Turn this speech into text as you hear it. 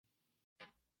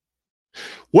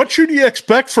What should you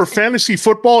expect for fantasy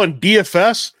football and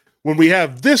DFS when we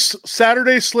have this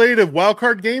Saturday slate of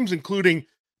wildcard games, including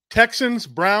Texans,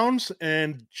 Browns,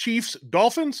 and Chiefs,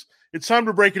 Dolphins? It's time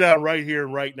to break it out right here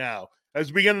and right now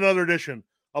as we begin another edition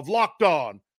of Locked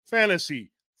On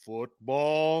Fantasy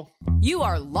Football. You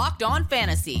are Locked On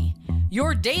Fantasy,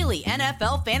 your daily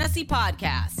NFL fantasy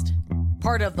podcast.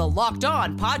 Part of the Locked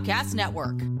On Podcast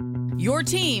Network, your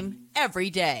team every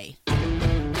day.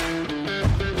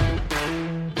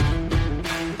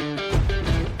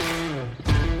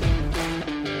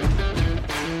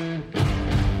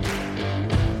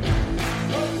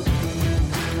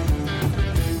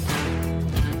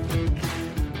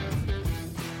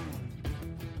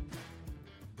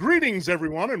 Greetings,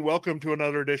 everyone, and welcome to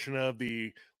another edition of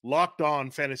the Locked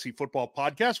On Fantasy Football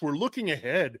Podcast. We're looking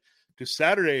ahead to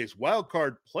Saturday's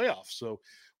wildcard playoffs. So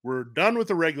we're done with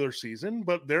the regular season,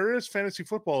 but there is fantasy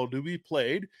football to be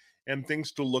played and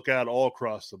things to look at all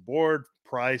across the board.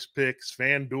 Prize picks,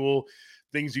 FanDuel,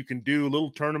 things you can do,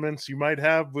 little tournaments you might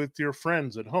have with your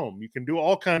friends at home. You can do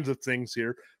all kinds of things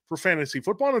here for fantasy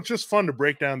football, and it's just fun to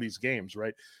break down these games,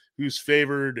 right? Who's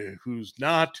favored, who's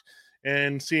not,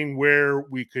 and seeing where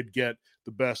we could get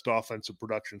the best offensive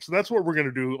production. So that's what we're going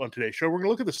to do on today's show. We're going to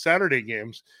look at the Saturday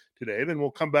games today. Then we'll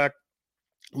come back,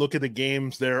 look at the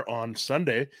games there on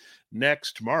Sunday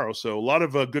tomorrow. So a lot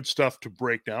of good stuff to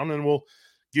break down. And we'll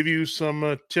give you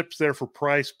some tips there for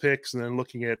price picks and then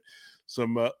looking at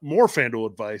some more FanDuel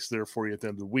advice there for you at the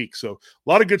end of the week. So a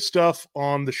lot of good stuff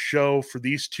on the show for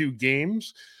these two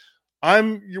games.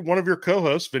 I'm one of your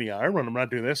co-hosts, Vinny Iyer. When I'm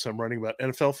not doing this, I'm writing about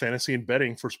NFL fantasy and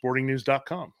betting for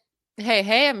sportingnews.com.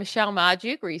 Hey, I'm Michelle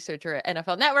Majuk, researcher at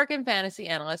NFL Network and fantasy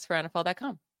analyst for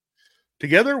NFL.com.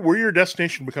 Together, we're your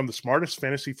destination to become the smartest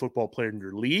fantasy football player in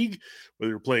your league.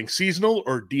 Whether you're playing seasonal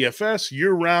or DFS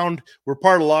year-round, we're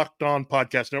part of Locked On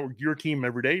Podcast Network, your team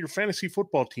every day, your fantasy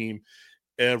football team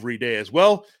every day as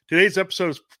well. Today's episode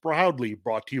is proudly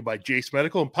brought to you by Jace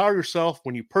Medical. Empower yourself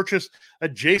when you purchase a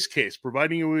Jace case,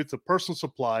 providing you with a personal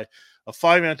supply of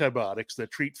 5 antibiotics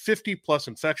that treat 50-plus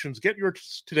infections. Get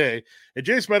yours today at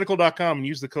jacemedical.com and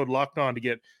use the code LOCKEDON to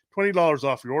get $20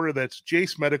 off your order. That's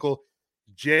Jace Medical,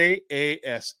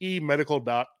 J-A-S-E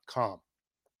medical.com. All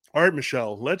right,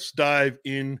 Michelle, let's dive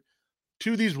in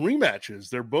to these rematches.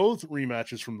 They're both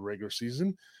rematches from the regular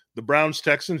season. The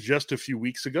Browns-Texans just a few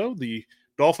weeks ago. The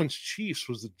Dolphins-Chiefs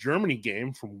was the Germany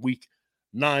game from week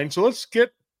 9. So let's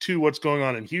get to what's going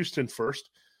on in Houston first.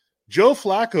 Joe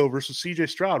Flacco versus C.J.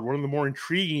 Stroud, one of the more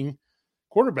intriguing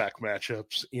quarterback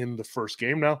matchups in the first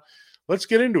game. Now, let's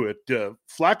get into it.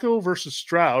 Flacco versus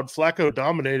Stroud. Flacco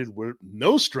dominated with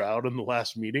no Stroud in the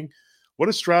last meeting. What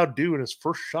does Stroud do in his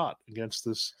first shot against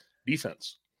this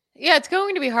defense? Yeah, it's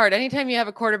going to be hard. Anytime you have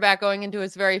a quarterback going into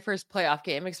his very first playoff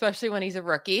game, especially when he's a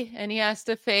rookie and he has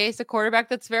to face a quarterback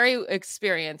that's very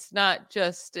experienced, not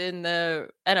just in the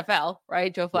NFL,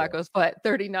 right? Joe Flacco's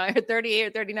 38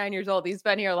 or 39 years old. He's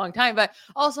been here a long time, but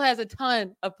also has a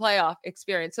ton of playoff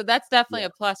experience. So that's definitely a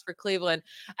plus for Cleveland.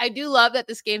 I do love that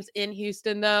this game's in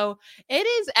Houston, though. It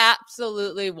is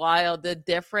absolutely wild, the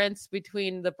difference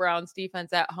between the Browns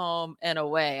defense at home and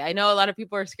away. I know a lot of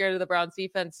people are scared of the Browns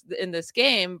defense in this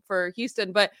game for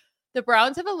Houston, but the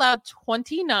Browns have allowed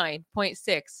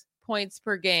 29.6 points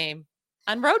per game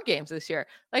on road games this year.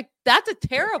 Like, that's a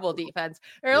terrible defense.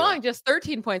 They're allowing just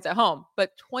 13 points at home,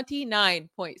 but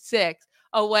 29.6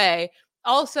 away.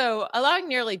 Also allowing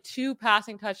nearly 2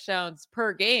 passing touchdowns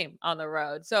per game on the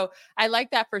road. So I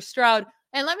like that for Stroud.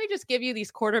 And let me just give you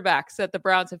these quarterbacks that the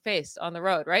Browns have faced on the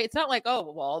road, right? It's not like, oh,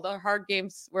 well, all the hard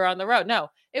games were on the road. No,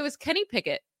 it was Kenny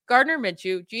Pickett, Gardner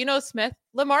Minshew, Geno Smith,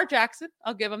 Lamar Jackson,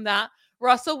 I'll give him that.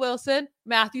 Russell Wilson,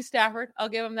 Matthew Stafford, I'll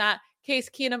give him that. Case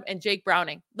Keenum and Jake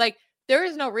Browning. Like, there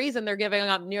is no reason they're giving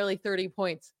up nearly 30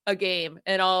 points a game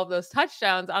and all of those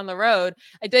touchdowns on the road.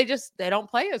 They don't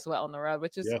play as well on the road,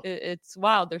 which is, it's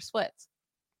wild. They're splits.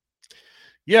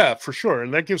 Yeah, for sure.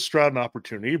 And that gives Stroud an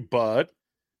opportunity, but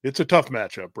it's a tough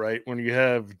matchup, right? When you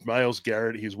have Myles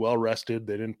Garrett, he's well rested.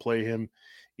 They didn't play him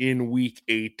in week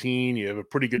 18. You have a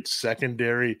pretty good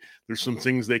secondary. There's some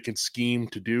things they can scheme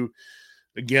to do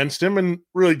against him. And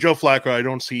really, Joe Flacco, I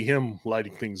don't see him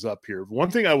lighting things up here. One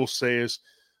thing I will say is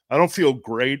I don't feel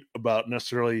great about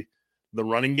necessarily the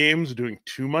running games doing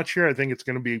too much here. I think it's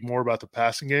going to be more about the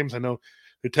passing games. I know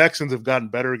the Texans have gotten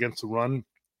better against the run,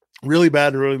 really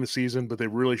bad early in the season, but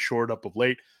they've really shored up of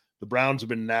late. The Browns have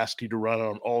been nasty to run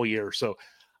on all year. So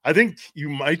I think you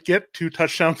might get 2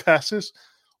 touchdown passes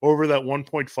over that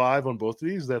 1.5 on both of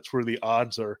these. That's where the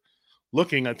odds are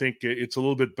looking. I think it's a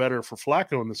little bit better for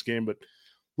Flacco in this game, but a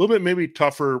little bit maybe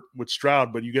tougher with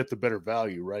Stroud, but you get the better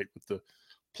value, right? With the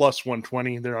plus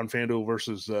 120 there on FanDuel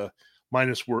versus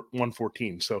minus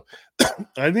 114. So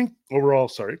I think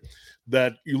overall,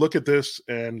 that you look at this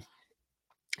and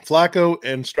Flacco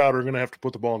and Stroud are going to have to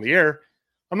put the ball in the air.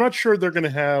 I'm not sure they're going to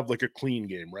have like a clean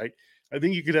game, right? I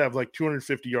think you could have like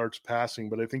 250 yards passing,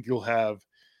 but I think you'll have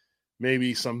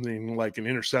maybe something like an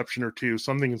interception or two.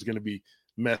 Something is going to be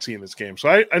messy in this game. So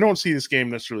I don't see this game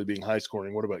necessarily being high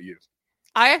scoring. What about you?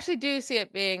 I actually do see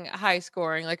it being high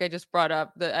scoring. Like I just brought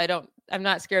up I'm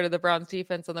not scared of the Browns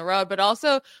defense on the road, but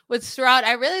also with Stroud,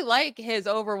 I really like his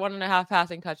over 1.5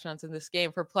 passing touchdowns in this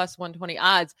game for plus 120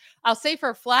 odds. I'll say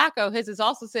for Flacco, his is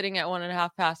also sitting at 1.5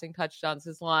 passing touchdowns.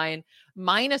 His line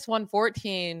minus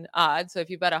 114 odds. So if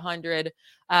you bet 100,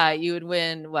 you would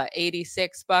win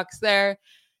 $86 there.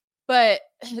 But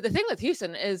the thing with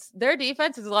Houston is their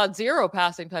defense has allowed 0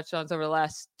 passing touchdowns over the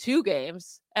last 2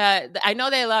 games. I know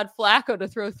they allowed Flacco to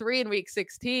throw 3 in week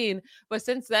 16, but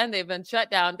since then they've been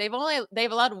shut down. They've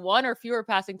allowed 1 or fewer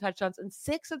passing touchdowns in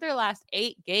 6 of their last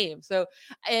 8 games. So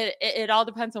it all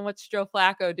depends on which Joe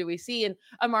Flacco do we see. And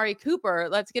Amari Cooper,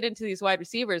 let's get into these wide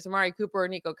receivers, Amari Cooper or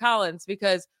Nico Collins,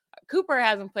 because Cooper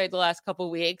hasn't played the last couple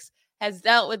of weeks, has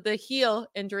dealt with the heel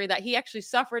injury that he actually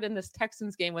suffered in this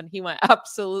Texans game when he went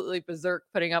absolutely berserk,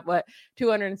 putting up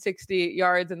 260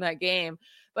 yards in that game.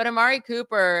 But Amari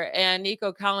Cooper and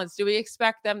Nico Collins, do we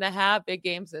expect them to have big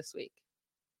games this week?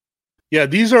 Yeah,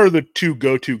 these are the 2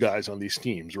 go-to guys on these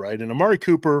teams, right? And Amari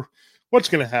Cooper, what's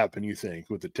going to happen, you think,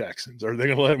 with the Texans? Are they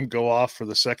going to let him go off for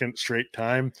the second straight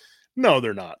time? No,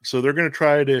 they're not. So they're going to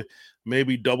try to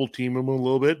maybe double team him a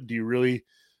little bit. Do you really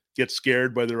get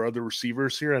scared by their other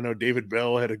receivers here? I know David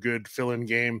Bell had a good fill-in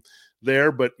game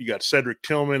there, but you got Cedric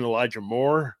Tillman, Elijah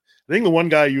Moore. I think the one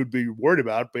guy you'd be worried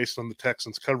about based on the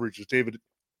Texans coverage is David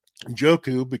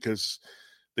Njoku, because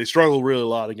they struggle really a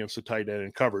lot against the tight end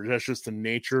in coverage. That's just the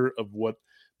nature of what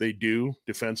they do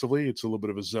defensively. It's a little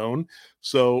bit of a zone.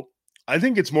 So I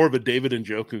think it's more of a David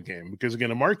Njoku game because,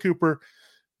 again, Amari Cooper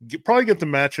probably get the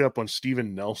matchup on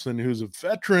Steven Nelson, who's a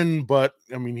veteran, but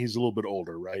I mean, he's a little bit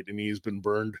older, right? And he's been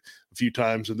burned a few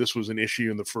times, and this was an issue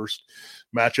in the first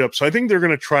matchup. So I think they're going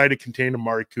to try to contain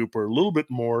Amari Cooper a little bit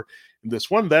more in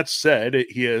this one. That said,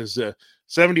 he has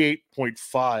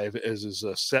 78.5 as his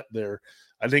set there.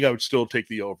 I think I would still take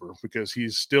the over because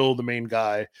he's still the main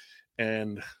guy.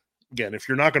 And again, if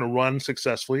you're not going to run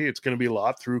successfully, it's going to be a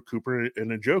lot through Cooper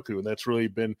and Njoku, and that's really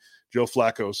been Joe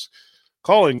Flacco's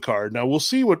calling card. Now we'll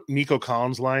see what Nico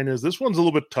Collins' line is. This one's a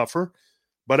little bit tougher,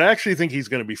 but I actually think he's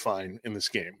going to be fine in this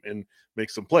game and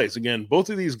make some plays. Again, both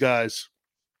of these guys,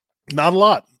 not a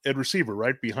lot at receiver,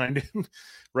 right behind him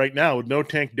right now with no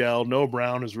Tank Dell. No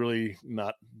Brown has really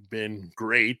not been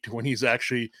great when he's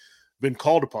actually been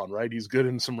called upon, right? He's good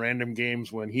in some random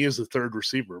games when he is the third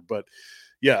receiver. But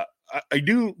yeah, I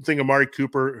do think Amari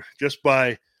Cooper, just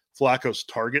by Flacco's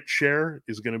target share,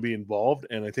 is going to be involved,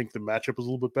 and I think the matchup is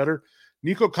a little bit better.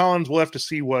 Nico Collins, we'll have to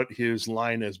see what his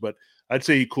line is, but I'd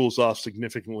say he cools off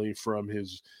significantly from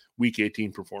his Week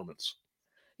 18 performance.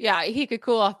 Yeah, he could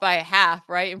cool off by 1/2,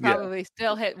 right? And probably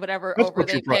still hit whatever That's over what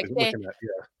they you're pick. looking at,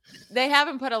 yeah. They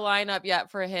haven't put a lineup yet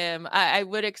for him. I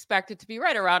would expect it to be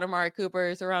right around Amari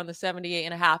Cooper's, around the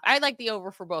 78.5. I like the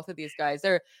over for both of these guys.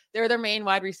 They're their main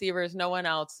wide receivers. No one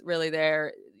else really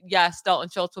there. Yes, Dalton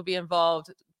Schultz will be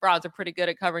involved. Browns are pretty good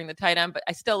at covering the tight end, but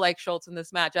I still like Schultz in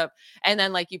this matchup. And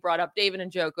then, like you brought up, David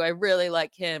Njoku, I really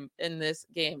like him in this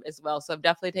game as well. So I'm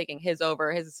definitely taking his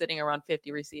over. His is sitting around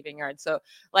 50 receiving yards. So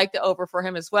like the over for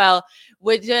him as well.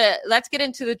 Let's get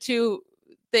into the 2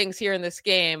 things here in this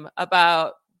game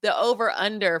about the over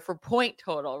under for point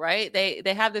total, right? They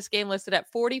have this game listed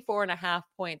at 44.5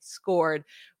 points scored.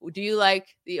 Do you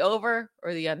like the over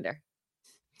or the under?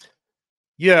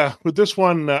 Yeah, with this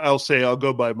one, I'll say I'll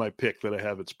go by my pick that I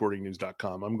have at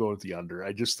sportingnews.com. I'm going with the under.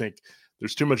 I just think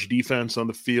there's too much defense on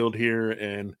the field here.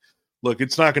 And look,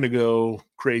 it's not going to go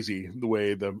crazy the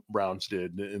way the Browns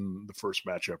did in the first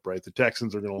matchup, right? The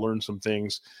Texans are going to learn some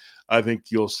things. I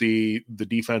think you'll see the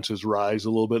defenses rise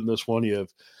a little bit in this one. You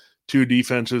have 2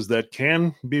 defenses that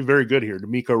can be very good here.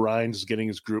 D'Amico Ryans is getting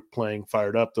his group playing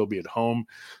fired up. They'll be at home.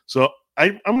 So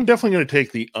I'm definitely going to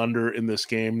take the under in this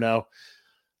game. Now,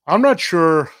 I'm not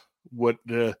sure what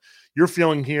you're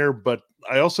feeling here, but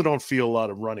I also don't feel a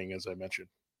lot of running, as I mentioned.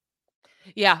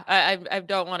 Yeah, I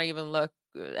don't want to even look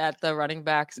at the running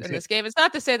backs in this game. It's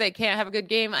not to say they can't have a good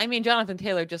game. I mean, Jonathan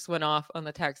Taylor just went off on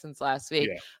the Texans last week,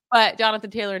 but Jonathan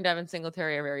Taylor and Devin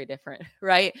Singletary are very different,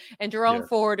 right? And Jerome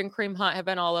Ford and Kareem Hunt have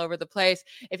been all over the place.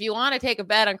 If you want to take a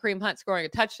bet on Kareem Hunt scoring a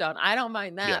touchdown, I don't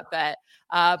mind that bet.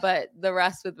 But the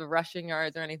rest with the rushing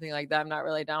yards or anything like that, I'm not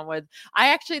really down with. I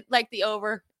actually like the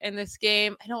over in this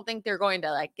game. I don't think they're going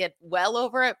to like get well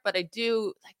over it, but I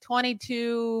do like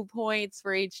 22 points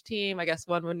for each team. I guess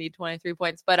one would need 23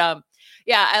 points, but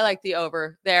yeah, I like the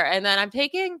over there. And then I'm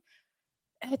taking,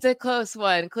 it's a close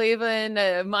one, Cleveland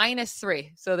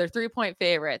 -3. So they're 3-point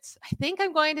favorites. I think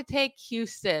I'm going to take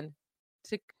Houston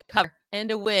to cover and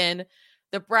to win.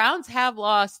 The Browns have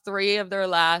lost 3 of their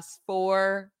last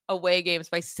 4 away games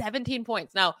by 17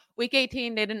 points. Now, week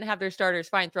 18, they didn't have their starters.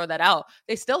 Fine, throw that out.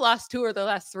 They still lost 2 of their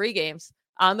last 3 games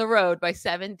on the road by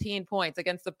 17 points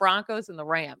against the Broncos and the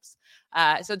Rams.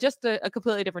 So just a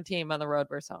completely different team on the road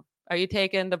versus home. Are you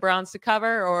taking the Browns to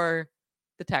cover or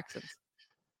the Texans?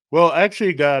 Well, I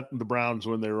actually got the Browns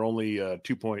when they were only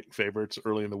 2-point favorites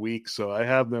early in the week. So I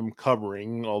have them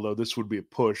covering, although this would be a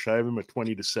push. I have them at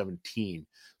 20-17.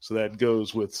 So that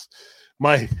goes with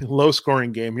my low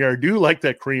scoring game here. I do like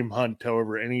that Kareem Hunt,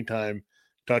 however, anytime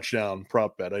touchdown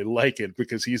prop bet. I like it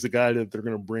because he's the guy that they're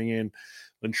going to bring in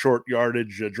short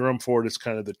yardage. Jerome Ford is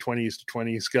kind of the 20s to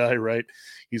 20s guy, right?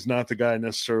 He's not the guy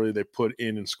necessarily they put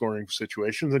in scoring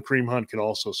situations. And Kareem Hunt can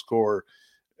also score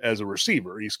as a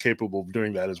receiver. He's capable of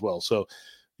doing that as well. So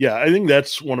yeah, I think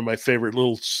that's one of my favorite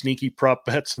little sneaky prop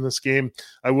bets in this game.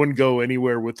 I wouldn't go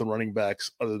anywhere with the running backs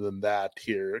other than that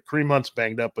here. Kareem Hunt's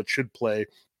banged up, but should play.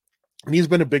 And he's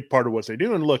been a big part of what they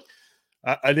do. And look,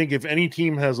 I think if any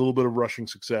team has a little bit of rushing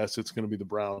success, it's going to be the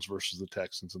Browns versus the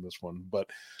Texans in this one. But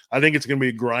I think it's going to be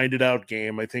a grinded out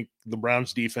game. I think the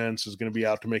Browns defense is going to be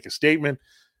out to make a statement.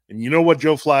 And you know what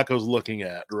Joe Flacco's looking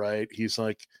at, right? He's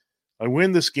like, I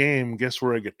win this game, guess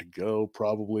where I get to go?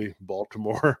 Probably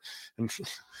Baltimore and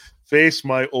face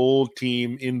my old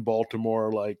team in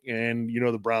Baltimore. And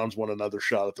the Browns won another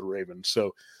shot at the Ravens.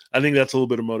 So I think that's a little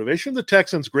bit of motivation. The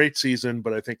Texans, great season,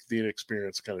 but I think the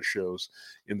inexperience kind of shows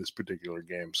in this particular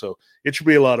game. So it should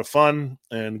be a lot of fun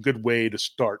and a good way to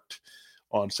start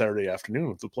on Saturday afternoon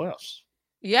with the playoffs.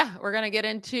 Yeah, we're going to get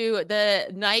into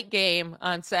the night game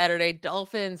on Saturday.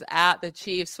 Dolphins at the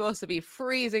Chiefs. Supposed to be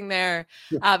freezing there.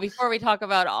 Before we talk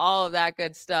about all of that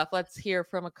good stuff, let's hear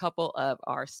from a couple of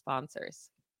our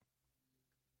sponsors.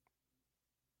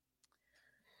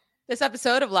 This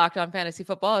episode of Locked On Fantasy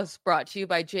Football is brought to you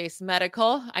by Jace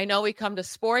Medical. I know we come to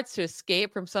sports to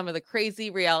escape from some of the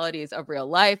crazy realities of real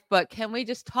life, but can we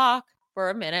just talk for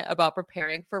a minute about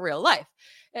preparing for real life?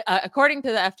 According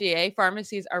to the FDA,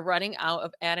 pharmacies are running out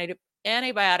of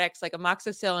antibiotics like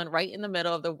amoxicillin right in the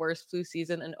middle of the worst flu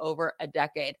season in over a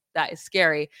decade. That is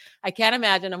scary. I can't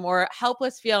imagine a more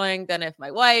helpless feeling than if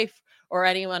my wife or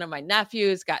any one of my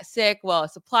nephews got sick while a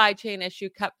supply chain issue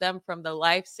kept them from the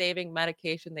life-saving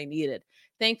medication they needed.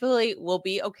 Thankfully, we'll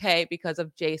be okay because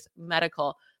of Jace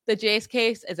Medical. The Jace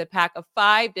case is a pack of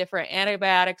 5 different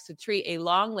antibiotics to treat a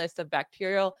long list of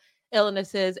bacterial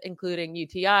illnesses, including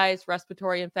UTIs,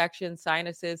 respiratory infections,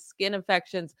 sinuses, skin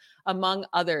infections, among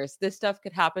others. This stuff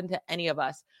could happen to any of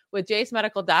us. With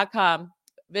jacemedical.com,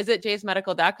 visit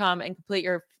jacemedical.com and complete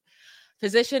your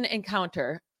physician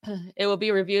encounter. It will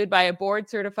be reviewed by a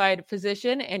board-certified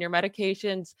physician, and your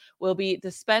medications will be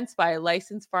dispensed by a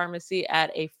licensed pharmacy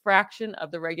at a fraction of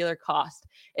the regular cost.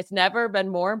 It's never been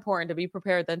more important to be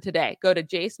prepared than today. Go to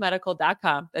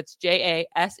jacemedical.com. That's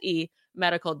JASE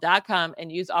medical.com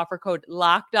and use offer code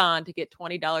LOCKEDON to get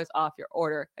 $20 off your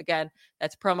order. Again,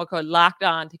 that's promo code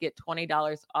LOCKEDON to get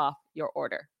 $20 off your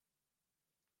order.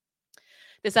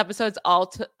 This episode's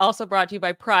also brought to you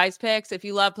by Prize Picks. If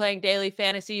you love playing daily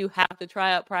fantasy, you have to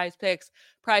try out Prize Picks.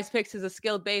 Prize Picks is a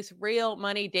skill-based, real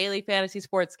money daily fantasy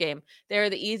sports game.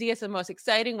 They're the easiest and most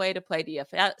exciting way to play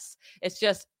DFS. It's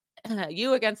just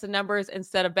you against the numbers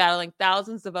instead of battling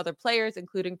thousands of other players,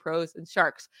 including pros and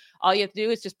sharks. All you have to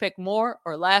do is just pick more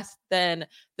or less than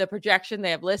the projection they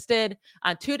have listed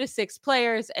on 2 to 6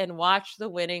 players and watch the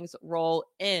winnings roll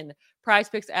in. Prize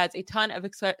Picks adds a ton of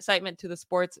excitement to the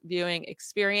sports viewing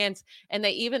experience, and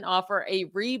they even offer a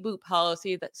reboot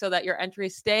policy so that your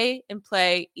entries stay in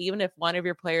play even if one of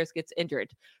your players gets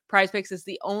injured. Prize Picks is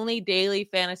the only daily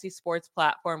fantasy sports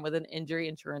platform with an injury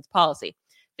insurance policy.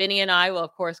 Vinny and I will,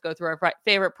 of course, go through our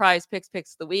favorite Prize Picks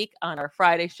picks of the week on our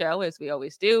Friday show, as we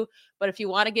always do. But if you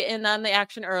want to get in on the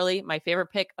action early, my favorite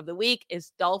pick of the week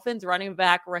is Dolphins running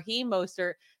back Raheem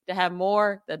Mostert to have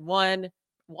more than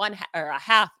a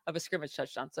half of a scrimmage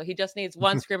touchdown. So he just needs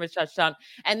 1 scrimmage touchdown.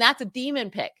 And that's a demon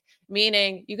pick,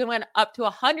 meaning you can win up to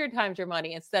 100 times your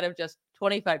money instead of just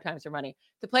 25 times your money.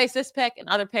 To place this pick and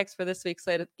other picks for this week's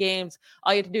slate of games,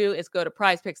 all you have to do is go to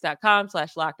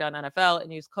prizepicks.com/LockedOnNFL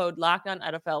and use code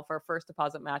LockedOnNFL for a first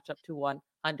deposit match up to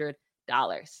 $100.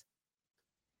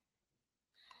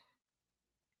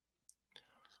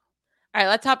 All right,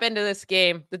 let's hop into this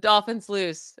game. The Dolphins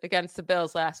lose against the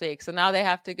Bills last week. So now they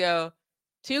have to go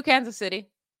to Kansas City,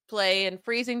 play in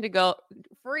freezing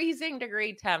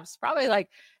degree temps, probably like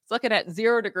it's looking at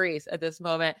 0 degrees at this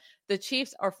moment. The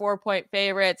Chiefs are 4-point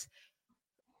favorites.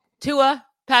 Tua,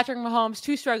 Patrick Mahomes,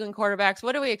 2 struggling quarterbacks.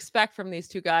 What do we expect from these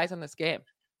 2 guys on this game?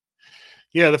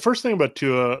 Yeah, the first thing about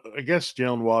Tua, I guess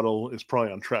Jalen Waddle is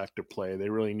probably on track to play. They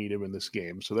really need him in this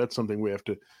game. So that's something we have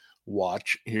to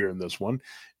watch here in this one.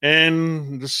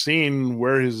 And just seeing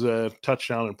where his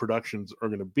touchdown and productions are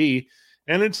going to be.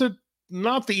 And it's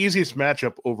not the easiest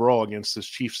matchup overall against this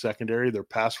Chiefs secondary. Their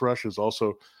pass rush is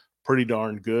also pretty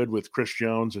darn good with Chris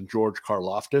Jones and George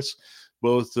Karlaftis,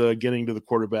 both getting to the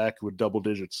quarterback with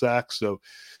double-digit sacks. So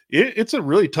it's a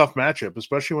really tough matchup,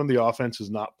 especially when the offense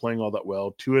is not playing all that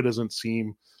well. Tua doesn't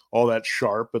seem all that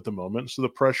sharp at the moment, so the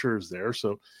pressure is there.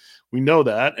 So we know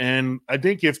that. And I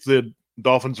think if the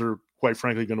Dolphins are, quite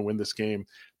frankly, going to win this game,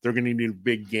 they're going to need a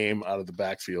big game out of the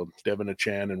backfield, Devin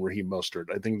Achane and Raheem Mostert.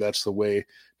 I think that's the way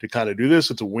to kind of do this.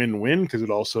 It's a win-win because it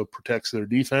also protects their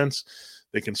defense.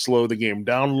 They can slow the game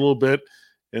down a little bit.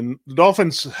 And the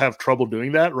Dolphins have trouble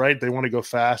doing that, right? They want to go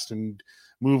fast and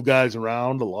move guys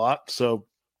around a lot. So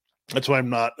that's why I'm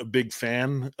not a big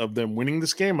fan of them winning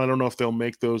this game. I don't know if they'll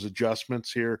make those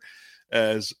adjustments here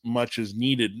as much as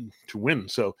needed to win.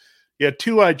 So, yeah,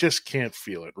 Tua, I just can't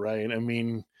feel it, right? I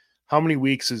mean, how many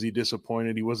weeks is he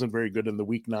disappointed? He wasn't very good in the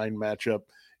Week 9 matchup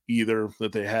either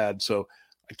that they had. So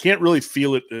I can't really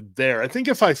feel it there. I think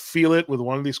if I feel it with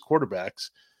one of these quarterbacks,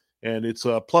 and it's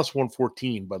plus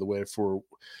 114, by the way, for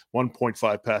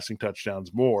 1.5 passing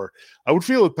touchdowns more, I would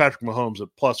feel with Patrick Mahomes at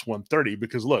plus 130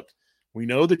 because, look, we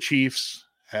know the Chiefs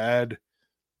had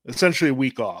essentially a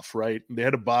week off, right? They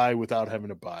had a bye without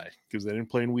having a bye because they didn't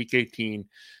play in Week 18.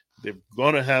 They're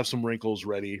going to have some wrinkles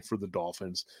ready for the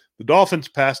Dolphins. The Dolphins'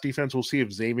 pass defense, we'll see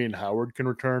if Xavier Howard can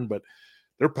return, but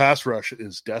their pass rush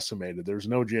is decimated. There's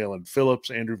no Jalen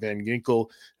Phillips. Andrew Van Ginkel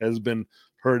has been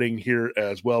hurting here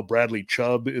as well. Bradley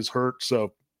Chubb is hurt.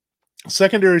 So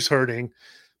secondary's hurting.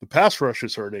 The pass rush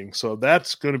is hurting. So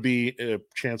that's going to be a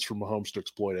chance for Mahomes to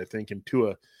exploit, I think, and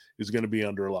Tua is going to be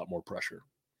under a lot more pressure.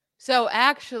 So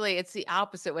actually, it's the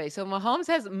opposite way. So Mahomes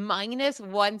has minus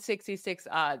 166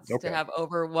 odds to have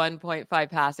over 1.5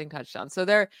 passing touchdowns. So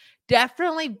they're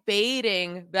definitely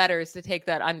baiting bettors to take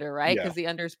that under, right? Because the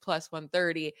under is plus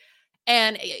 130.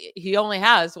 And he only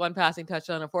has 1 passing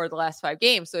touchdown in 4 of the last 5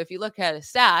 games. So if you look at his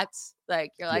stats,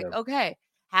 like you're like, okay,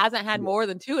 hasn't had more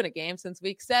than 2 in a game since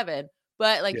week 7.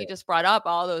 But like you just brought up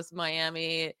all those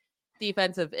Miami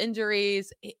defensive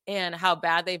injuries and how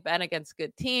bad they've been against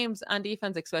good teams on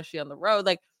defense, especially on the road.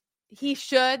 Like he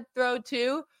should throw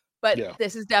 2, but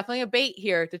this is definitely a bait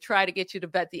here to try to get you to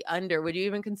bet the under. Would you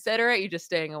even consider it? You're just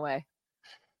staying away.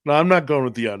 No, I'm not going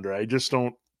with the under. I just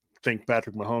don't think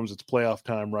Patrick Mahomes, it's playoff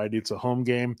time, right? It's a home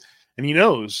game. And he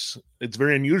knows it's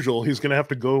very unusual. He's going to have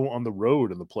to go on the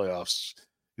road in the playoffs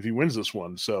if he wins this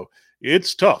one. So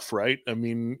it's tough, right? I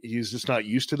mean, he's just not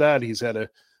used to that. He's had a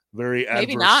very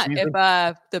maybe not season.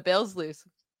 If the Bills lose.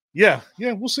 Yeah,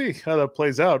 we'll see how that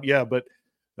plays out. Yeah, but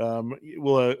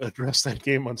we'll address that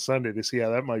game on Sunday to see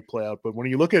how that might play out. But when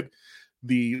you look at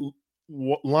the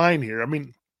line here, I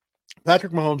mean,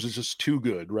 Patrick Mahomes is just too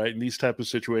good, right? In these type of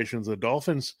situations, the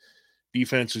Dolphins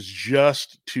defense is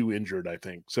just too injured, I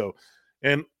think. So,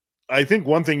 and I think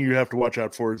one thing you have to watch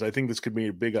out for is I think this could be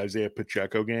a big Isaiah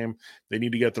Pacheco game. They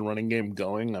need to get the running game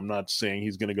going. I'm not saying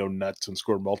he's going to go nuts and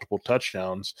score multiple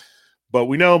touchdowns, but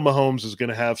we know Mahomes is going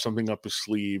to have something up his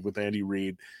sleeve with Andy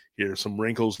Reid here, some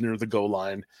wrinkles near the goal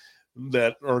line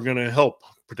that are going to help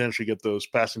potentially get those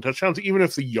passing touchdowns, even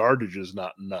if the yardage is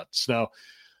not nuts. Now,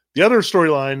 the other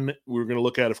storyline we're going to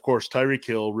look at, of course, Tyreek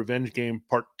Hill, revenge game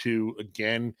part 2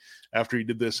 again. After he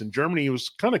did this in Germany, he was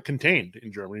kind of contained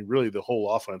in Germany. Really, the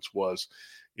whole offense was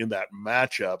in that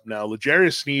matchup. Now,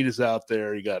 L'Jarius Sneed is out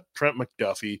there. You got Trent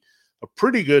McDuffie, a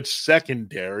pretty good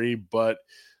secondary, but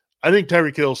I think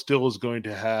Tyreek Hill still is going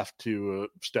to have to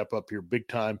step up here big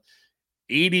time.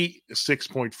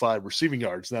 86.5 receiving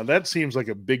yards. Now, that seems like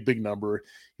a big number.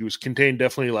 He was contained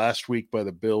definitely last week by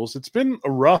the Bills. It's been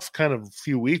a rough kind of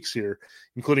few weeks here,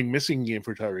 including missing game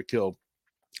for Tyreek Hill.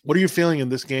 What are you feeling in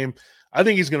this game? I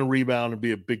think he's going to rebound and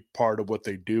be a big part of what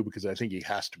they do because I think he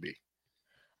has to be.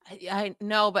 I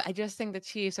know, but I just think the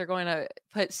Chiefs are going to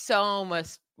put so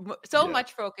much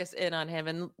focus in on him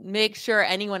and make sure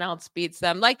anyone else beats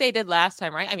them like they did last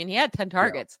time, right? I mean, he had 10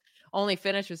 targets. Only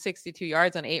finished with 62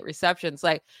 yards on 8 receptions,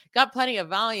 like got plenty of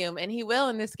volume, and he will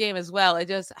in this game as well. It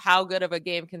just how good of a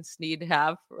game can Sneed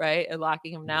have, right? And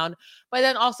locking him down. But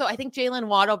then also, I think Jalen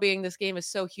Waddle being this game is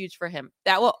so huge for him.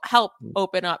 That will help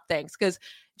open up things because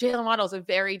Jalen Waddle is a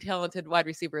very talented wide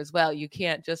receiver as well. You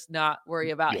can't just not worry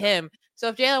about him. So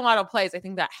if Jalen Waddle plays, I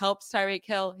think that helps Tyreek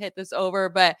Hill hit this over.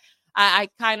 But I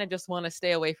kind of just want to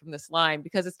stay away from this line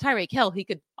because it's Tyreek Hill. He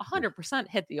could 100%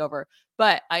 hit the over,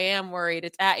 but I am worried.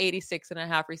 It's at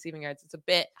 86.5 receiving yards. It's a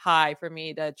bit high for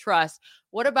me to trust.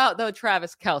 What about, though,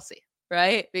 Travis Kelce,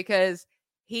 right? Because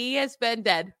he has been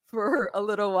dead for a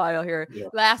little while here. Yeah.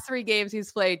 Last 3 games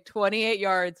he's played 28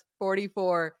 yards,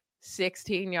 44,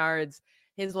 16 yards.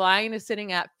 His line is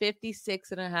sitting at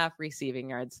 56.5 receiving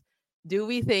yards. Do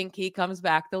we think he comes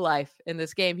back to life in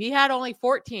this game? He had only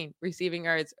 14 receiving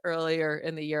yards earlier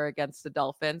in the year against the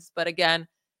Dolphins. But again,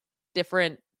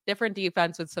 different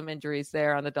defense with some injuries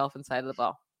there on the Dolphin side of the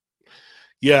ball.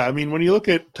 Yeah, I mean, when you look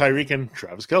at Tyreek and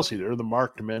Travis Kelce, they're the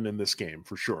marked men in this game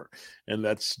for sure. And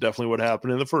that's definitely what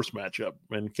happened in the first matchup.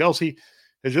 And Kelce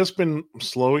has just been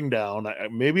slowing down.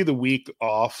 Maybe the week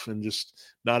off and just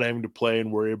not having to play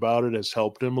and worry about it has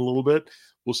helped him a little bit.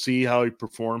 We'll see how he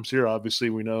performs here.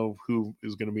 Obviously, we know who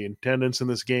is going to be in attendance in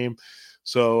this game.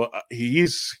 So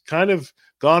he's kind of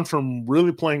gone from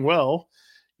really playing well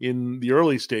in the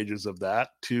early stages of that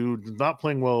to not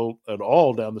playing well at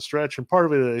all down the stretch. And part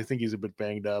of it, I think he's a bit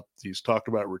banged up. He's talked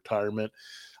about retirement.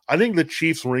 I think the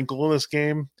Chiefs' wrinkle in this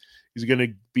game is going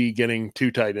to be getting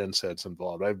 2 tight end sets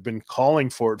involved. I've been calling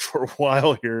for it for a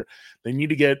while here. They need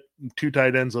to get 2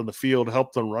 tight ends on the field,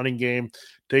 help the running game,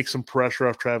 take some pressure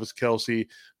off Travis Kelce,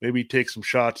 maybe take some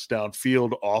shots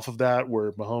downfield off of that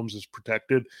where Mahomes is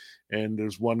protected and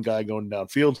there's one guy going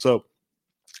downfield. So,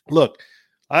 look,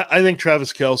 I think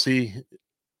Travis Kelce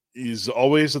is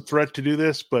always a threat to do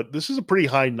this, but this is a pretty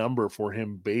high number for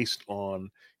him based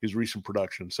on his recent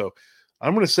production. So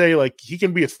I'm going to say like he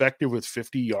can be effective with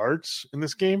 50 yards in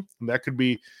this game. And that could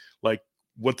be like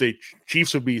what the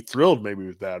Chiefs would be thrilled maybe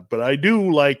with that. But I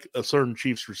do like a certain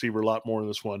Chiefs receiver a lot more in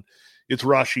this one. It's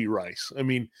Rashee Rice. I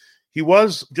mean, he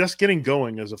was just getting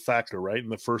going as a factor, right, in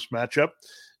the first matchup.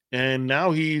 And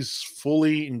now he's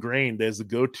fully ingrained as the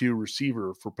go-to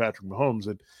receiver for Patrick Mahomes.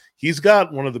 And he's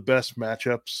got one of the best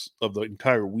matchups of the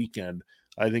entire weekend,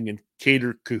 I think, in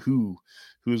Kader Kahu,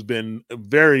 who's been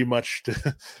very much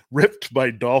ripped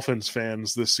by Dolphins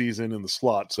fans this season in the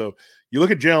slot. So you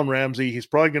look at Jalen Ramsey, he's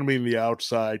probably going to be in the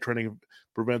outside trying to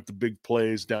prevent the big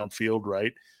plays downfield,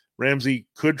 right? Ramsey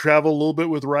could travel a little bit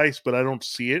with Rice, but I don't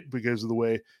see it because of the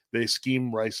way they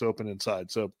scheme Rice open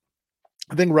inside. So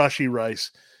I think Rashee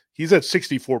Rice, he's at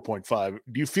 64.5.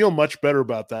 Do you feel much better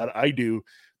about that? I do,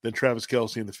 than Travis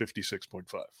Kelce in the 56.5.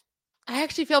 I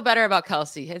actually feel better about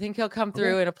Kelce. I think he'll come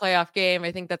through in a playoff game.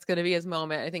 I think that's going to be his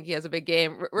moment. I think he has a big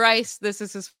game. Rice, this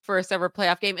is his first ever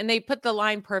playoff game, and they put the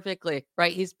line perfectly,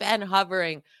 right? He's been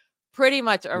hovering pretty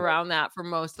much around that for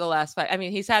most of the last 5. I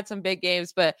mean, he's had some big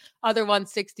games, but other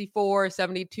ones 64,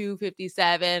 72,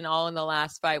 57, all in the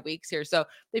last 5 weeks here. So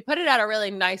they put it at a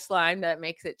really nice line that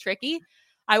makes it tricky.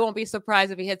 I won't be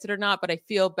surprised if he hits it or not, but I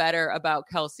feel better about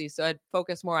Kelce, so I'd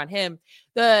focus more on him.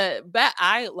 The bet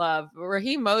I love,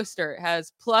 Raheem Mostert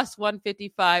has plus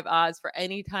 155 odds for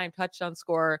anytime touchdown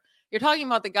scorer. You're talking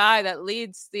about the guy that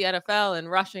leads the NFL in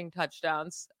rushing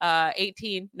touchdowns,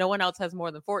 18. No one else has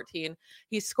more than 14.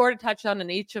 He's scored a touchdown in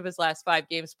each of his last 5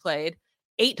 games played.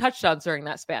 8 touchdowns during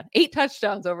that span. 8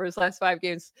 touchdowns over his last 5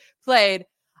 games played.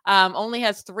 Only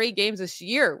has 3 games this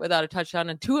year without a touchdown,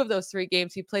 and 2 of those 3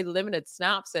 games he played limited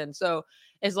snaps in. So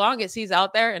as long as he's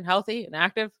out there and healthy and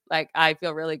active, like, I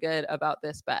feel really good about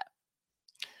this bet.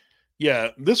 Yeah,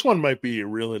 this one might be a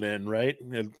reel it in, right?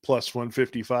 And plus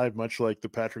 155, much like the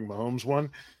Patrick Mahomes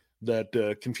one.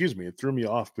 That confused me. It threw me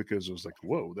off because it was like,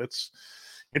 whoa, that's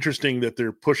interesting that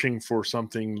they're pushing for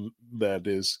something that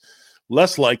is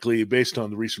less likely based on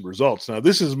the recent results. Now,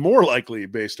 this is more likely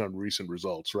based on recent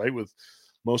results, right, with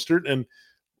Mostert. And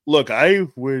look, I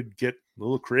would get a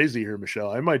little crazy here,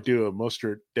 Michelle. I might do a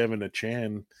Mostert, Devin,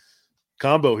 Chan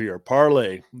combo here,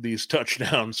 parlay these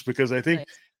touchdowns, because I think,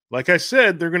 like I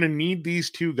said, they're going to need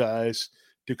these 2 guys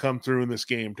to come through in this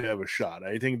game to have a shot.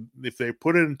 I think if they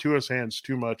put it in Tua's hands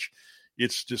too much,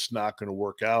 it's just not going to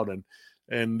work out.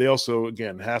 And they also,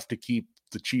 again, have to keep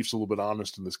the Chiefs a little bit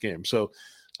honest in this game. So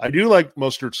I do like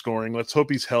Mostert scoring. Let's hope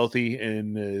he's healthy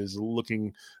and is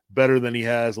looking better than he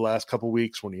has the last couple of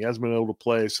weeks when he hasn't been able to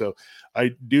play. So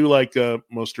I do like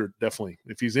Mostert, definitely.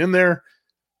 If he's in there,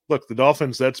 look, the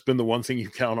Dolphins, that's been the one thing you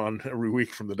count on every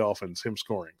week from the Dolphins, him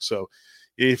scoring. So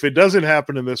if it doesn't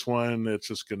happen in this one, it's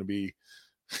just going to be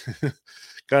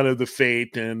kind of the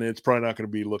fate, and it's probably not going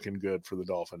to be looking good for the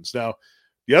Dolphins. Now,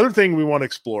 the other thing we want to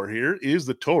explore here is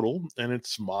the total, and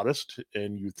it's modest.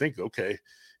 And you think, okay,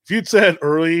 if you'd said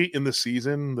early in the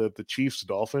season that the Chiefs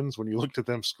Dolphins, when you looked at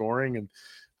them scoring and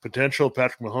potential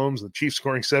Patrick Mahomes, the Chiefs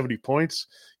scoring 70 points,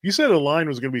 you said a line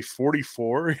was going to be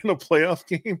 44 in a playoff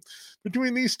game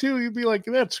between these two, you'd be like,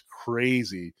 that's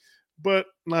crazy. but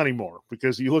not anymore,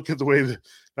 because you look at the way that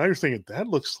now you're thinking that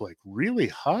looks like really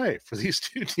high for these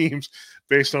two teams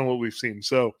based on what we've seen.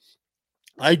 So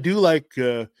I do like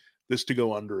this to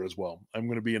go under as well. I'm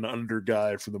going to be an under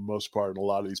guy for the most part in a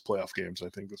lot of these playoff games, I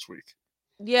think, this week.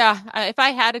 Yeah, if I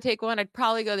had to take one, I'd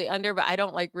probably go the under, but I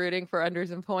don't like rooting for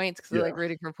unders and points because I like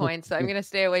rooting for points. So I'm going to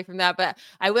stay away from that. But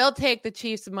I will take the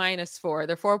Chiefs -4.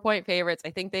 They're 4-point favorites.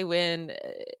 I think they win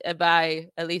by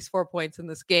at least 4 points in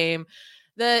this game.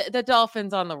 The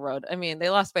Dolphins on the road, I mean,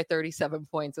 they lost by 37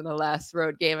 points in the last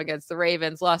road game against the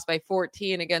Ravens, lost by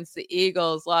 14 against the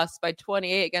Eagles, lost by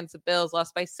 28 against the Bills,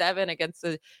 lost by 7 against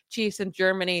the Chiefs in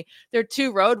Germany. Their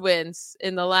 2 road wins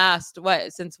in the last,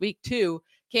 since week 2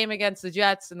 came against the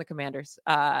Jets and the Commanders.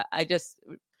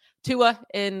 Tua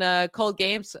in cold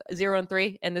games,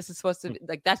 0-3, and this is supposed to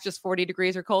that's just 40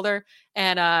 degrees or colder,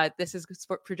 and this is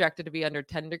projected to be under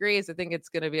 10 degrees. I think it's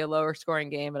going to be a lower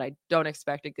scoring game, and I don't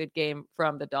expect a good game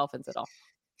from the Dolphins at all.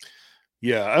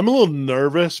 Yeah, I'm a little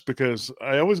nervous because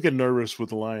I always get nervous with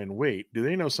the line. Wait, do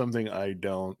they know something I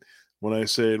don't? When I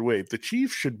said, wait, the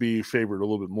Chiefs should be favored a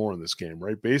little bit more in this game,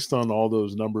 right? Based on all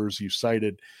those numbers you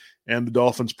cited and the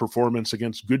Dolphins' performance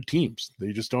against good teams.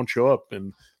 They just don't show up,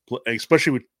 and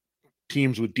especially with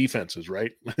teams with defenses,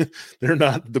 right? They're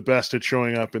not the best at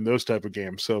showing up in those type of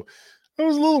games. So I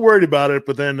was a little worried about it,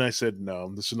 but then I said,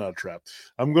 no, this is not a trap.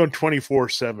 I'm going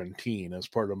 24-17 as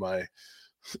part of my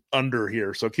under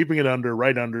here. So keeping it under,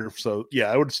 right under. So yeah,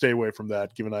 I would stay away from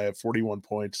that given I have 41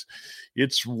 points.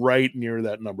 It's right near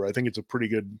that number. I think it's a pretty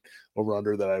good over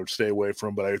under that I would stay away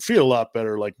from, but I would feel a lot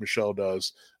better like Michelle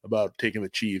does about taking the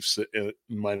Chiefs at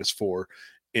 -4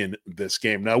 in this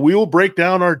game. Now we will break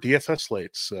down our DFS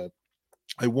slates.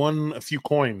 I won a few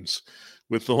coins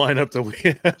with the lineup that we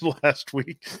had last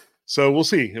week. So we'll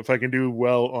see if I can do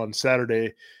well on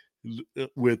Saturday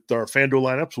with our FanDuel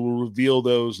lineups. We'll reveal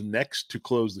those next to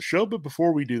close the show. But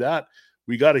before we do that,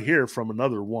 we got to hear from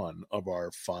another one of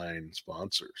our fine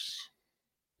sponsors.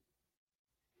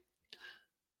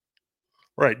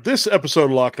 All right, this episode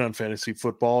of Locked On Fantasy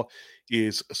Football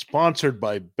is sponsored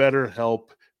by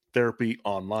BetterHelp Therapy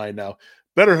Online. Now,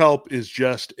 BetterHelp is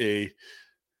just a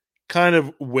kind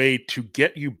of way to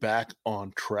get you back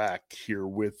on track here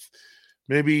with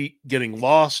maybe getting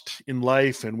lost in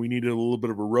life, and we needed a little bit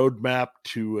of a roadmap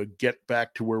to get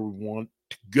back to where we want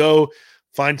to go,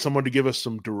 find someone to give us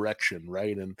some direction,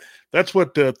 right? And that's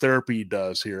what therapy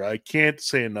does here. I can't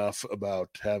say enough about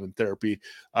having therapy.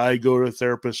 I go to a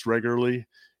therapist regularly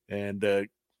and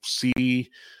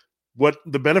see what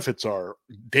the benefits are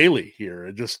daily here.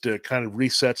 It just kind of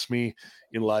resets me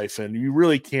in life, and you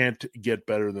really can't get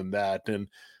better than that. And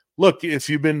look, if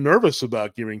you've been nervous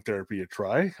about giving therapy a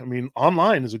try, I mean,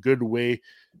 online is a good way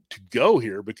to go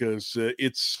here because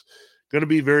it's going to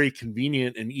be very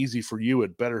convenient and easy for you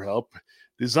at BetterHelp,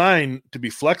 designed to be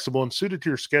flexible and suited to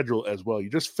your schedule as well. You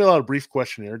just fill out a brief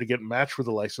questionnaire to get matched with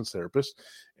a licensed therapist.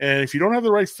 And if you don't have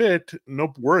the right fit,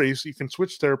 no worries. You can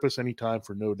switch therapists anytime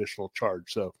for no additional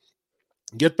charge. So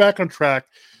get back on track.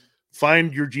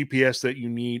 Find your GPS that you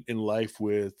need in life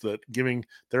with giving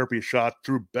therapy a shot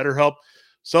through BetterHelp.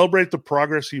 Celebrate the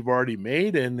progress you've already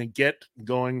made and get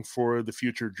going for the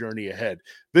future journey ahead.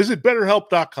 Visit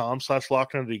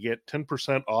BetterHelp.com/LockedOn to get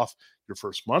 10% off your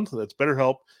first month. That's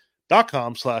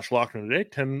BetterHelp.com/LockedOn today,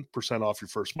 10% off your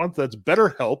first month. That's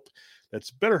BetterHelp.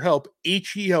 That's BetterHelp,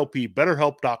 H-E-L-P,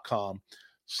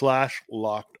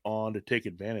 BetterHelp.com/LockedOn to take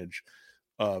advantage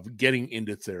of getting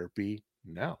into therapy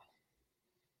now.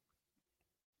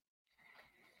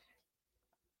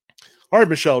 All right,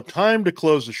 Michelle, time to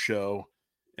close the show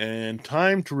and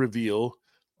time to reveal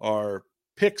our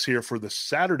picks here for the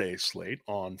Saturday slate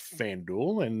on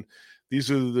FanDuel. And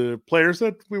these are the players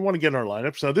that we want to get in our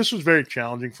lineups. Now, this was very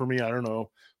challenging for me. I don't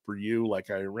know for you, like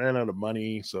I ran out of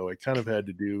money, so I kind of had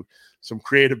to do some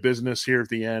creative business here at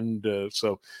the end.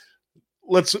 So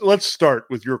let's start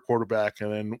with your quarterback,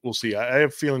 and then we'll see. I have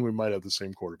a feeling we might have the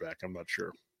same quarterback. I'm not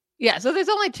sure. Yeah, so there's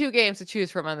only 2 games to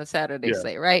choose from on the Saturday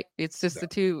slate, right? It's just the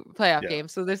 2 playoff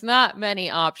games. So there's not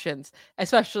many options,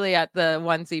 especially at the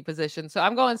 1C position. So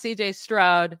I'm going CJ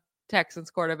Stroud, Texans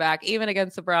quarterback. Even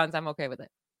against the Browns, I'm okay with it.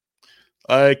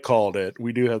 I called it.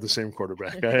 We do have the same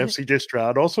quarterback. I have CJ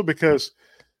Stroud also because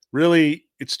really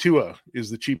it's Tua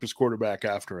is the cheapest quarterback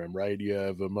after him, right? You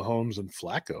have Mahomes and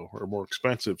Flacco are more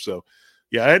expensive. So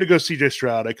yeah, I had to go CJ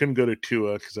Stroud. I couldn't go to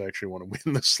Tua because I actually want to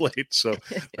win the slate. So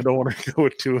I don't want to go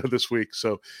with Tua this week.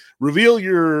 So reveal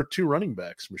your 2 running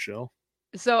backs, Michelle.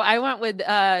 So I went with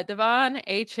Devon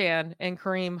Achane and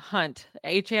Kareem Hunt.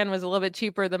 Achane was a little bit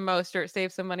cheaper than Mostert,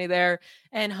 saved some money there.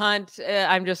 And Hunt,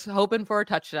 I'm just hoping for a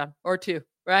touchdown or 2.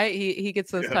 right? He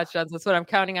gets those touchdowns. That's what I'm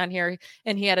counting on here.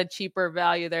 And he had a cheaper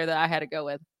value there that I had to go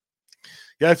with.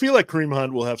 Yeah, I feel like Kareem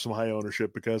Hunt will have some high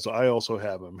ownership because I also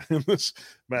have him in this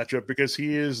matchup because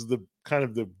he is the kind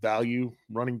of the value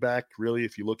running back. Really,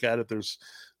 if you look at it, there's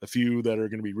a few that are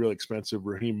going to be really expensive.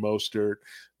 Raheem Mostert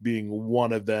being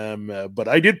one of them, but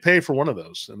I did pay for one of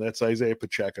those, and that's Isaiah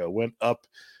Pacheco. Went up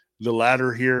the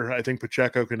ladder here. I think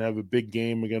Pacheco can have a big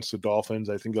game against the Dolphins.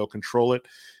 I think they'll control it.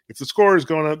 If the score is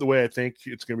going out the way I think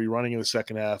it's going to be running in the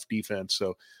second half defense,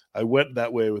 so I went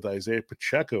that way with Isaiah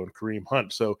Pacheco and Kareem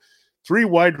Hunt. So 3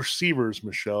 wide receivers,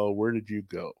 Michelle, where did you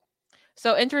go?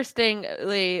 So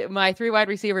interestingly, my 3 wide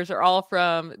receivers are all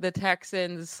from the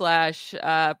Texans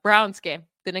 / Browns game.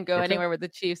 Didn't go anywhere with the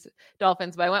Chiefs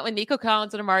Dolphins, but I went with Nico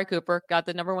Collins and Amari Cooper, got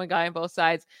the number 1 guy on both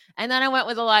sides. And then I went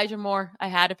with Elijah Moore. I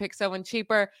had to pick someone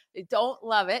cheaper. I don't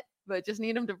love it, but just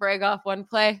need him to break off one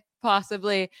play,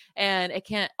 possibly. And it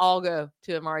can't all go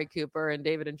to Amari Cooper and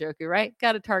David Njoku, right?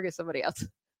 Got to target somebody else.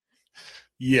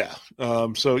 Yeah.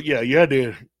 You had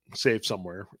to save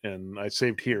somewhere, and I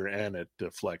saved here and at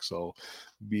Flex. So I'll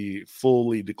be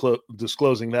fully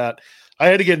disclosing that. I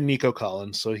had to get Nico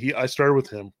Collins, so I started with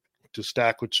him to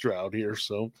stack with Stroud here,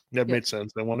 so that made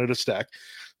sense. I wanted to stack.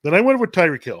 Then I went with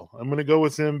Tyreek Hill. I'm going to go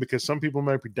with him because some people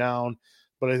might be down,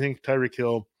 but I think Tyreek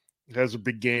Hill has a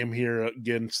big game here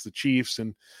against the Chiefs,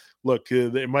 and look,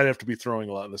 they might have to be throwing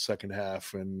a lot in the second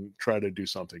half and try to do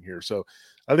something here. So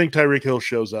I think Tyreek Hill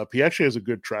shows up. He actually has a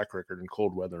good track record in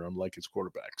cold weather, unlike his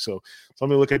quarterback. So let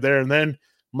me look at there. And then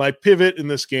my pivot in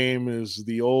this game is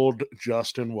the old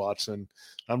Justin Watson.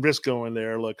 I'm just going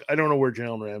there. Look, I don't know where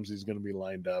Jalen Ramsey is going to be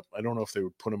lined up. I don't know if they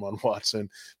would put him on Watson.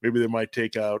 Maybe they might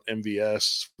take out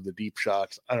MVS for the deep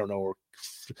shots. I don't know. Or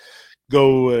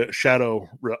go shadow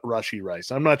Rashee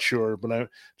Rice. I'm not sure, but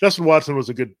Justin Watson was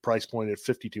a good price point at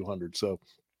 5,200. So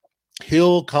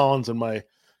Hill, Collins, and my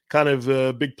kind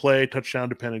of big play, touchdown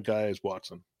dependent guy is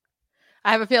Watson.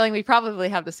 I have a feeling we probably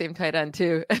have the same tight end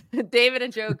too, David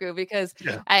Njoku, because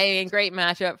great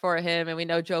matchup for him, and we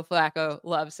know Joe Flacco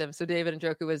loves him. So David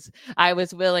Njoku I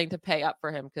was willing to pay up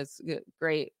for him because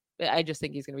great. I just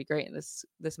think he's going to be great in this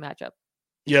matchup.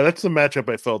 Yeah, that's the matchup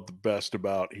I felt the best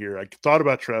about here. I thought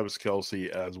about Travis Kelce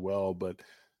as well, but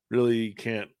really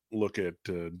can't look at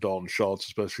Dalton Schultz,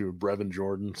 especially with Brevin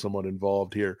Jordan somewhat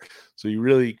involved here. So you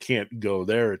really can't go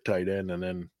there at tight end, and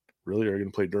then really are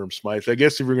going to play Durham Smythe. I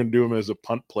guess if you're going to do him as a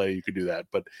punt play, you could do that,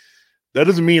 but that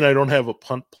doesn't mean I don't have a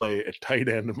punt play at tight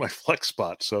end in my flex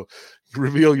spot. So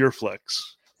reveal your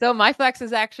flex. So my flex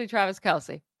is actually Travis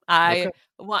Kelce. I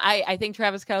think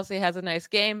Travis Kelce has a nice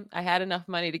game. I had enough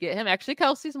money to get him. Actually,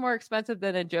 Kelsey's more expensive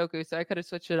than Njoku, so I could have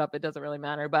switched it up. It doesn't really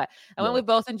matter. But I went with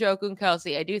both Njoku and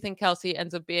Kelce. I do think Kelce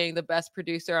ends up being the best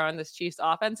producer on this Chiefs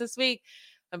offense this week.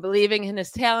 I'm believing in his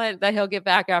talent that he'll get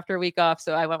back after a week off,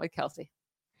 so I went with Kelce.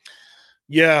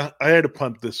 Yeah, I had to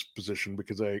punt this position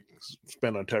because I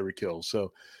spent on Tyreek Hill.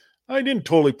 So I didn't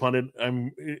totally punt it.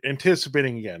 I'm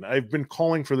anticipating again. I've been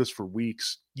calling for this for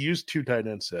weeks. Use 2 tight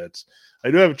end sets.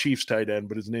 I do have a Chiefs tight end,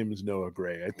 but his name is Noah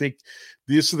Gray. I think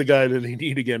this is the guy that they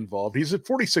need to get involved. He's at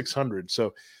 4,600.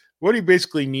 So what he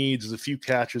basically needs is a few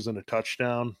catches and a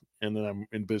touchdown, and then I'm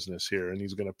in business here, and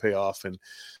he's going to pay off, and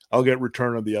I'll get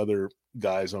return of the other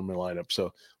guys on my lineup.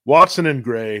 So Watson and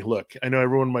Gray, look, I know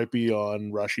everyone might be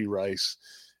on Rashee Rice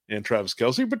and Travis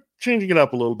Kelce, but changing it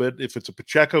up a little bit. If it's a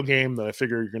Pacheco game, then I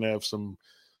figure you're going to have some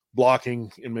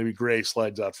blocking, and maybe Gray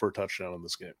slides out for a touchdown in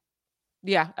this game.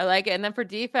 Yeah, I like it. And then for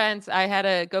defense, I had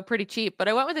to go pretty cheap, but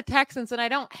I went with the Texans, and I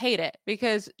don't hate it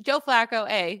because Joe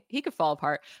Flacco, he could fall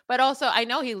apart, but also I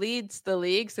know he leads the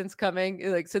league since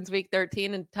week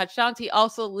 13 in touchdowns. He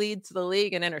also leads the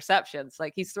league in interceptions.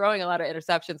 Like, he's throwing a lot of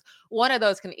interceptions. One of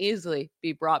those can easily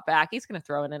be brought back. He's going to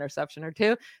throw an interception or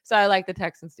 2. So I like the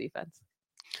Texans defense.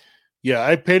 Yeah,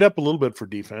 I paid up a little bit for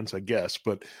defense, I guess,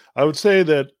 but I would say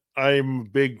that I'm a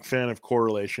big fan of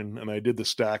correlation, and I did the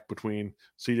stack between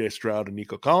CJ Stroud and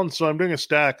Nico Collins. So I'm doing a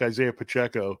stack Isaiah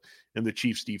Pacheco and the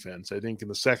Chiefs defense. I think in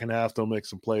the second half, they'll make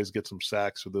some plays, get some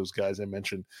sacks with those guys I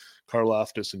mentioned,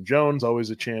 Karlaftis and Jones. Always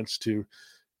a chance to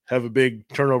have a big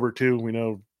turnover too. We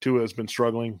know Tua has been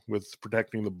struggling with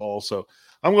protecting the ball. So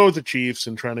I'm going with the Chiefs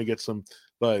and trying to get some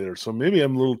by there. So maybe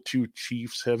I'm a little too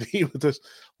Chiefs heavy with this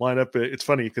lineup. It's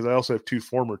funny because I also have 2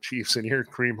 former Chiefs in here,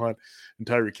 Kareem Hunt and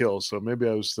Tyreek Hill. So maybe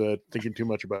I was thinking too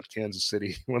much about Kansas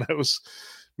City when I was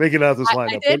making out this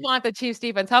lineup. I did want the Chiefs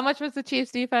defense. How much was the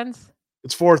Chiefs defense?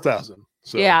 It's 4,000.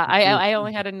 So yeah, I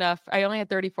only had enough. I only had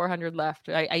 3,400 left.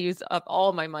 I used up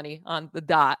all my money on the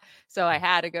dot. So I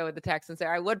had to go with the Texans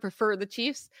there. I would prefer the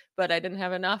Chiefs, but I didn't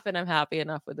have enough, and I'm happy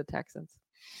enough with the Texans.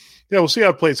 Yeah, we'll see how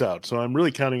it plays out. So I'm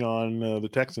really counting on the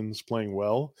Texans playing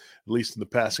well, at least in the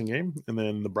passing game, and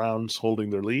then the Browns holding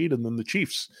their lead, and then the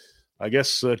Chiefs, I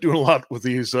guess, doing a lot with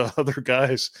these other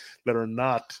guys that are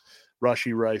not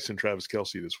Rashee Rice and Travis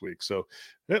Kelce this week. So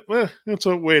that's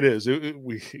the way it is.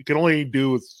 We can only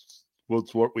do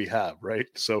with what we have, right?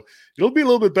 So it'll be a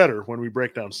little bit better when we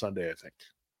break down Sunday, I think.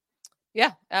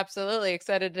 Yeah, absolutely.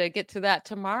 Excited to get to that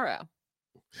tomorrow.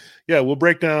 Yeah, we'll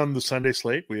break down the Sunday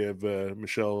slate. We have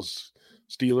Michelle's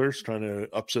Steelers trying to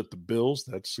upset the Bills.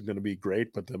 That's going to be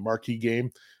great. But the marquee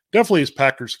game definitely is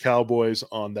Packers-Cowboys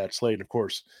on that slate. And of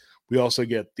course, we also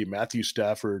get the Matthew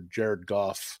Stafford, Jared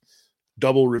Goff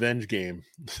double revenge game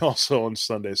also on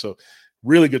Sunday. So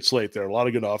really good slate there. A lot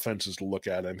of good offenses to look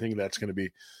at. I think that's going to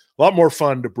be a lot more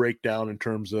fun to break down in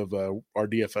terms of our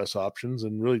DFS options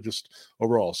and really just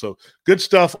overall. So good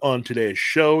stuff on today's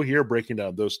show here, breaking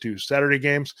down those two Saturday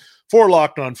games for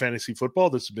Locked On Fantasy Football.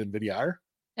 This has been Vinny Iyer.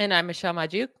 And I'm Michelle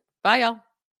Majuk. Bye, y'all.